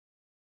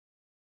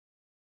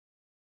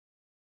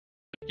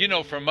You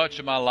know, for much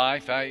of my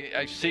life,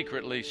 I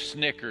secretly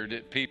snickered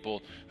at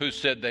people who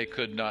said they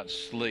could not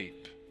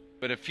sleep.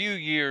 But a few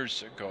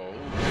years ago,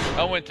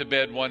 I went to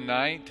bed one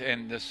night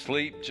and the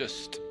sleep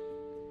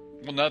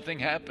nothing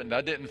happened.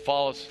 I didn't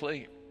fall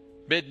asleep.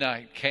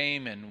 Midnight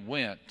came and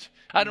went.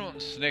 I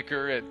don't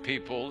snicker at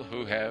people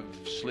who have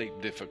sleep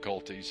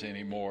difficulties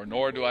anymore,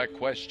 nor do I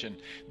question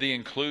the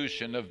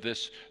inclusion of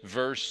this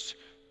verse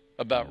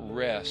about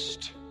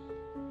rest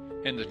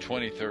in the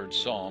 23rd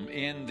Psalm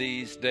in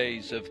these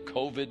days of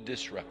COVID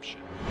disruption.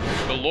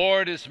 The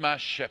Lord is my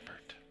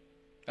shepherd,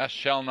 I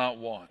shall not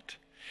want.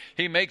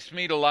 He makes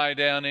me to lie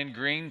down in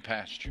green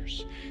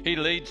pastures. He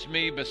leads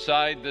me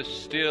beside the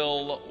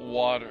still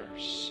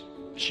waters.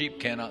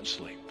 Sheep cannot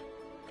sleep.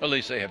 At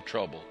least they have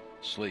trouble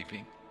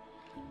sleeping.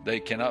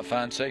 They cannot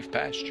find safe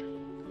pasture.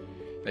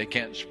 They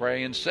can't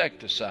spray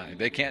insecticide.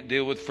 They can't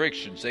deal with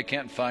frictions. They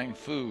can't find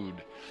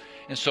food.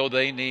 And so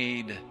they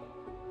need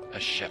a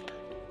shepherd.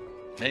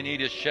 They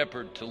need a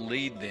shepherd to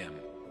lead them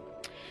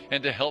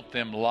and to help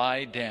them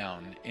lie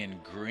down in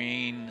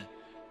green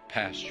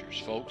pastures.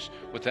 Folks,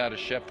 without a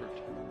shepherd,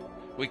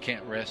 we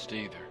can't rest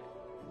either.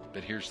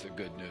 But here's the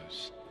good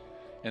news,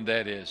 and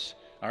that is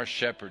our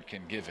shepherd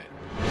can give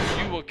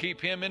it. You will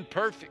keep him in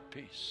perfect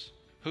peace,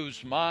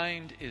 whose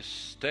mind is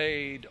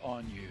stayed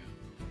on you.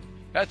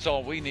 That's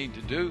all we need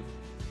to do,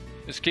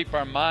 is keep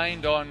our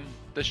mind on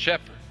the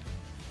shepherd,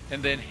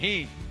 and then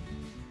he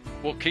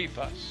will keep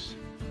us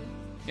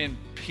in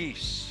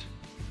peace.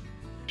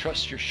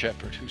 Trust your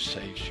shepherd who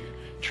saves you.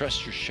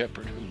 Trust your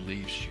shepherd who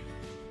leaves you.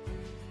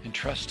 And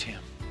trust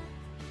him.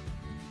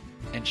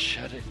 And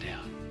shut it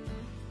down.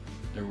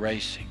 The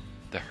racing,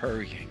 the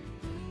hurrying,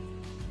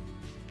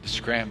 the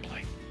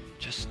scrambling.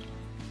 Just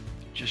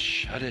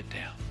shut it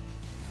down.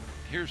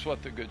 Here's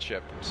what the Good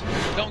Shepherd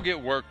says. Don't get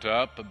worked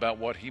up about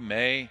what he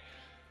may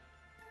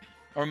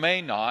or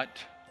may not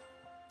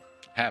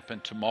happen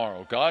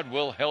tomorrow. God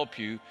will help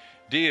you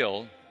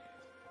deal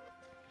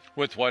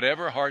with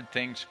whatever hard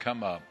things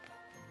come up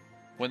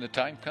when the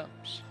time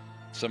comes.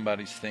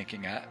 Somebody's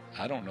thinking,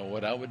 I don't know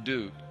what I would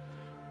do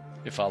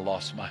if I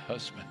lost my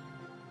husband.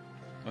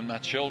 When my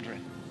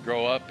children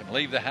grow up and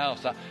leave the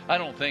house, I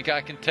don't think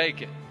I can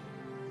take it.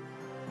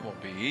 It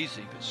won't be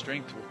easy, but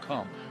strength will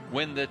come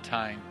when the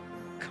time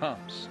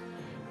comes.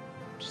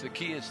 So the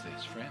key is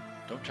this, friend.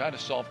 Don't try to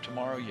solve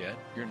tomorrow yet.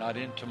 You're not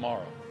in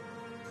tomorrow.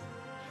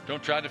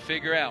 Don't try to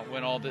figure out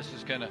when all this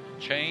is going to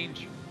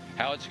change,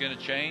 how it's going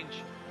to change.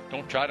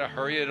 Don't try to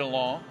hurry it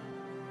along.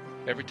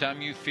 Every time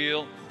you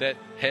feel that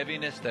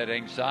heaviness, that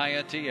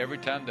anxiety, every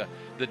time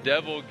the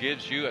devil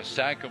gives you a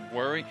sack of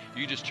worry,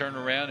 you just turn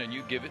around and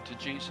you give it to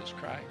Jesus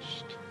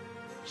Christ.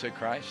 Say,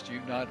 Christ,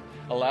 you've not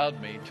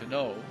allowed me to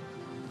know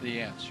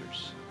the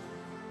answers,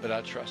 but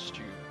I trust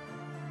you,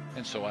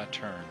 and so I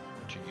turn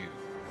to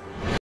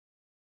you.